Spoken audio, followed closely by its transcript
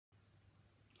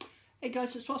Hey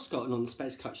guys, it's Roscoe, and on the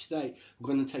Space Couch today we're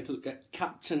going to take a look at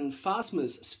Captain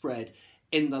Phasma's spread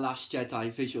in the Last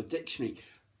Jedi Visual Dictionary.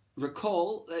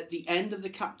 Recall, at the end of the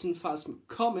Captain Phasma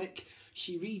comic,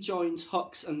 she rejoins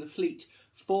Hux and the fleet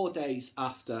 4 days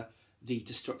after the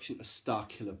destruction of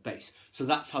Starkiller Base. So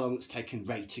that's how long it's taken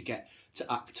Rey to get to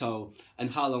Acto,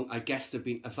 and how long I guess they've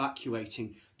been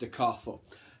evacuating the car for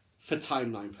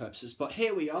timeline purposes. But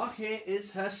here we are, here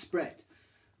is her spread.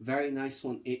 Very nice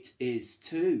one it is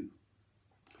too.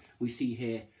 We see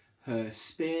here her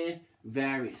spear,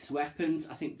 various weapons.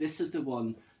 I think this is the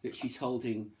one that she's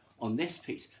holding on this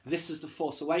piece. This is the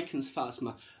Force Awakens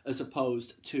Phasma, as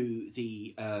opposed to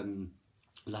the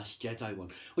Last Jedi one,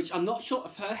 which I'm not sure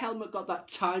if her helmet got that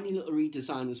tiny little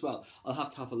redesign as well. I'll have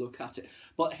to have a look at it.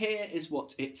 But here is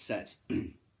what it says.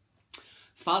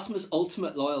 Phasma's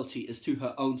ultimate loyalty is to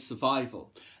her own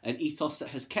survival, an ethos that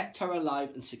has kept her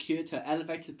alive and secured her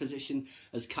elevated position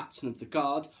as Captain of the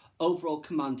Guard, overall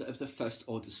commander of the First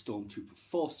Order Stormtrooper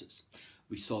forces.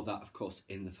 We saw that, of course,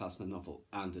 in the Phasma novel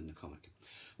and in the comic.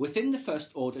 Within the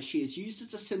First Order, she is used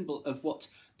as a symbol of what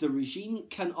the regime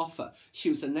can offer.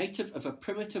 She was a native of a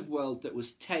primitive world that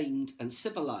was tamed and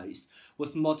civilized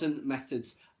with modern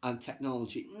methods and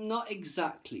technology. Not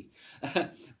exactly.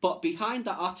 But behind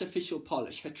that artificial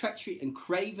polish, her treachery and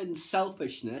craven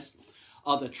selfishness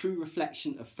are the true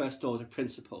reflection of First Order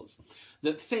principles.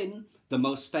 That Finn, the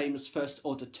most famous First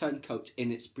Order turncoat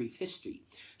in its brief history,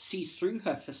 sees through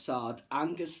her facade,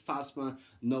 angers Phasma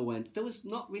no end. There was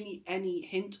not really any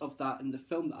hint of that in the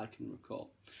film that I can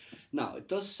recall. Now, it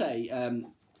does say,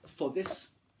 for this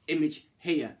image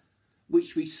here,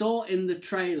 which we saw in the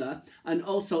trailer, and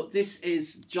also this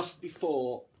is just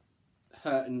before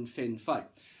her and Finn fight.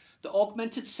 The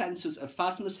augmented sensors of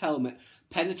Phasma's helmet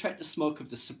penetrate the smoke of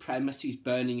the Supremacy's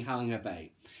burning hangar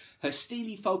bay. Her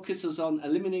steely focus is on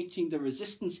eliminating the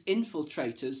Resistance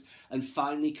infiltrators and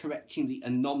finally correcting the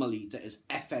anomaly that is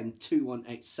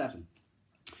FN2187.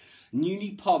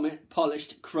 Newly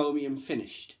polished chromium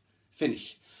finish.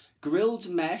 Grilled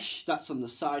mesh, that's on the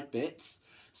side bits,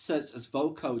 serves as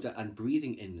vocoder and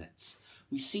breathing inlets.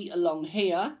 We see along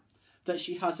here that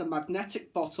she has a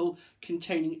magnetic bottle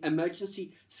containing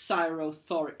emergency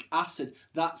cyanothoric acid.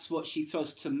 That's what she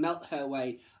throws to melt her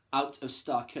way out of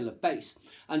Starkiller Base.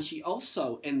 And she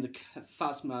also, in the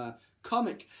Phasma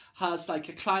comic, has like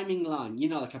a climbing line, you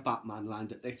know, like a Batman line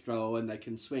that they throw and they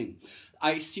can swing.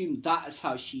 I assume that is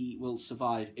how she will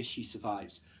survive if she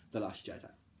survives The Last Jedi.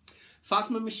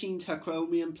 Phasma machined her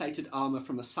chromium-plated armour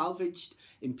from a salvaged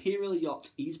Imperial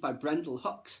yacht used by Brendel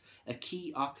Hux, a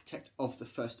key architect of the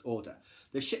First Order.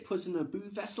 The ship was a Naboo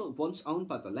vessel once owned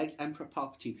by the late Emperor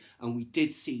Palpatine, and we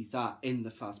did see that in the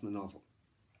Phasma novel.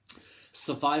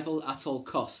 Survival at all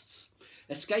costs.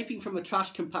 Escaping from a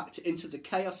trash compactor into the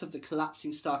chaos of the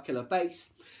collapsing Starkiller Base,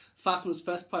 Phasma's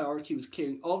first priority was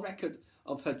clearing all record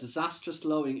of her disastrous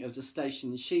lowering of the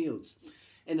station's shields.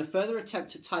 In a further attempt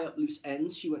to tie up loose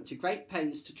ends, she went to great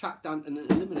pains to track down and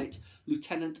eliminate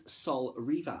Lieutenant Sol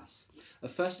Rivas, a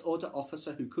First Order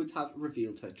officer who could have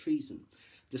revealed her treason.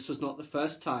 This was not the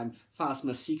first time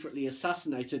Phasma secretly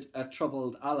assassinated a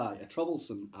troublesome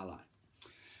ally.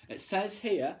 It says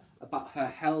here about her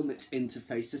helmet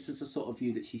interface. This is the sort of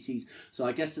view that she sees. So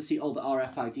I guess to see all the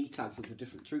RFID tags of the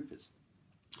different troopers.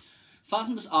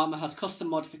 Phasma's armour has custom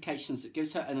modifications that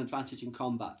gives her an advantage in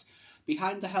combat.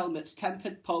 Behind the helmet's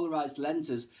tempered polarised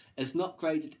lenses is an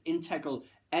upgraded integral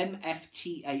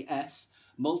MFTAS,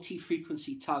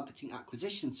 multi-frequency targeting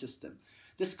acquisition system.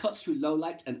 This cuts through low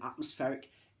light and atmospheric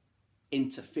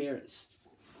interference.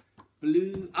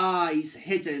 Blue eyes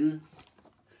hidden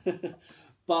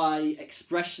by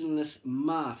expressionless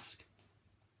mask.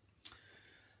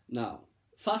 Now,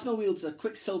 Phasma wields a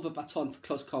quicksilver baton for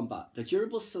close combat. The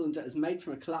durable cylinder is made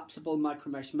from a collapsible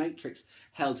micromesh matrix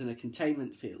held in a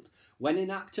containment field. When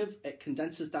inactive, it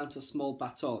condenses down to a small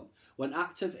baton. When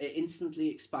active, it instantly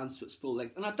expands to its full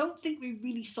length. And I don't think we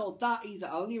really saw that either.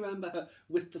 I only remember her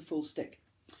with the full stick.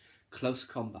 Close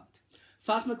combat.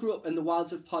 Phasma grew up in the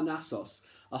wilds of Parnassos,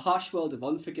 a harsh world of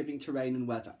unforgiving terrain and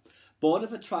weather. Born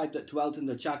of a tribe that dwelled in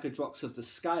the jagged rocks of the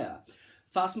Skya,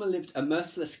 Phasma lived a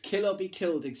merciless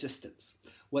kill-or-be-killed existence.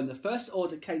 When the First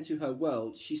Order came to her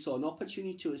world, she saw an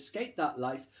opportunity to escape that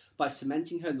life by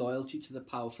cementing her loyalty to the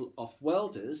powerful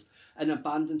off-worlders and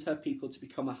abandoned her people to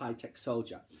become a high-tech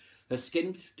soldier. Her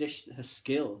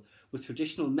skill with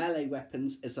traditional melee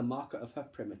weapons is a marker of her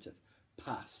primitive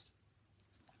past.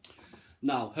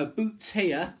 Now, her boots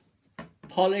here,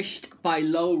 polished by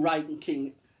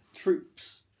low-ranking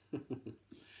troops.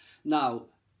 Now,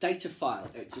 data file,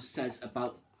 it just says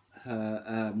about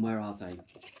her, where are they?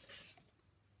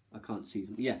 I can't see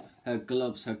them. Yeah, her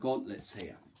gloves, her gauntlets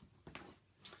here.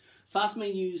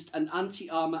 Phasma used an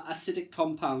anti-armour acidic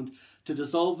compound to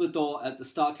dissolve the door at the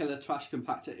Starkiller trash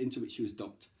compactor into which she was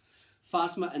dumped.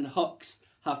 Phasma and Hux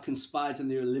have conspired in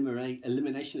the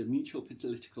elimination of mutual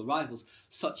political rivals,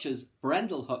 such as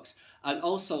Brendel Hux, and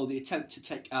also the attempt to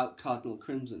take out Captain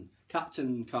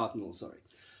Cardinal, sorry.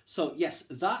 So, yes,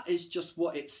 that is just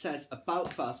what it says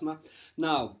about Phasma.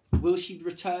 Now, will she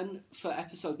return for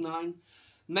episode 9?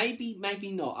 Maybe,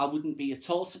 maybe not. I wouldn't be at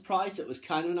all surprised. It was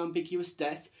kind of an ambiguous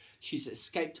death. She's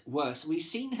escaped worse. We've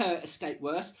seen her escape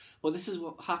worse. Well, this is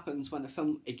what happens when a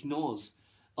film ignores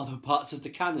other parts of the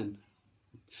canon.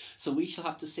 So we shall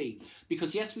have to see.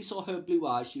 Because, yes, we saw her blue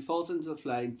eyes. She falls into the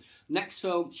flame. Next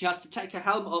film, she has to take her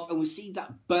helmet off, and we see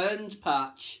that burned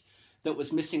patch that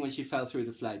was missing when she fell through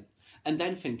the flame. And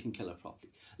then Finn can kill her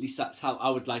properly. At least that's how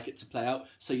I would like it to play out.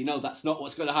 So you know that's not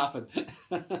what's going to happen.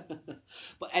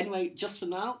 But anyway, just for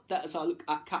now, that is our look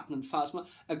at Captain Phasma.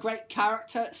 A great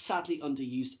character, sadly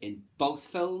underused in both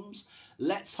films.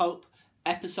 Let's hope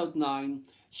episode 9,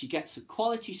 she gets a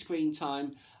quality screen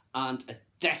time and a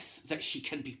death that she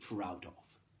can be proud of.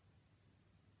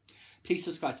 Please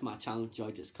subscribe to my channel if you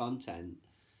enjoyed this content.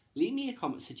 Leave me a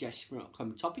comment suggestion for an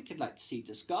upcoming topic you'd like to see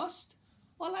discussed,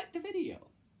 or like the video.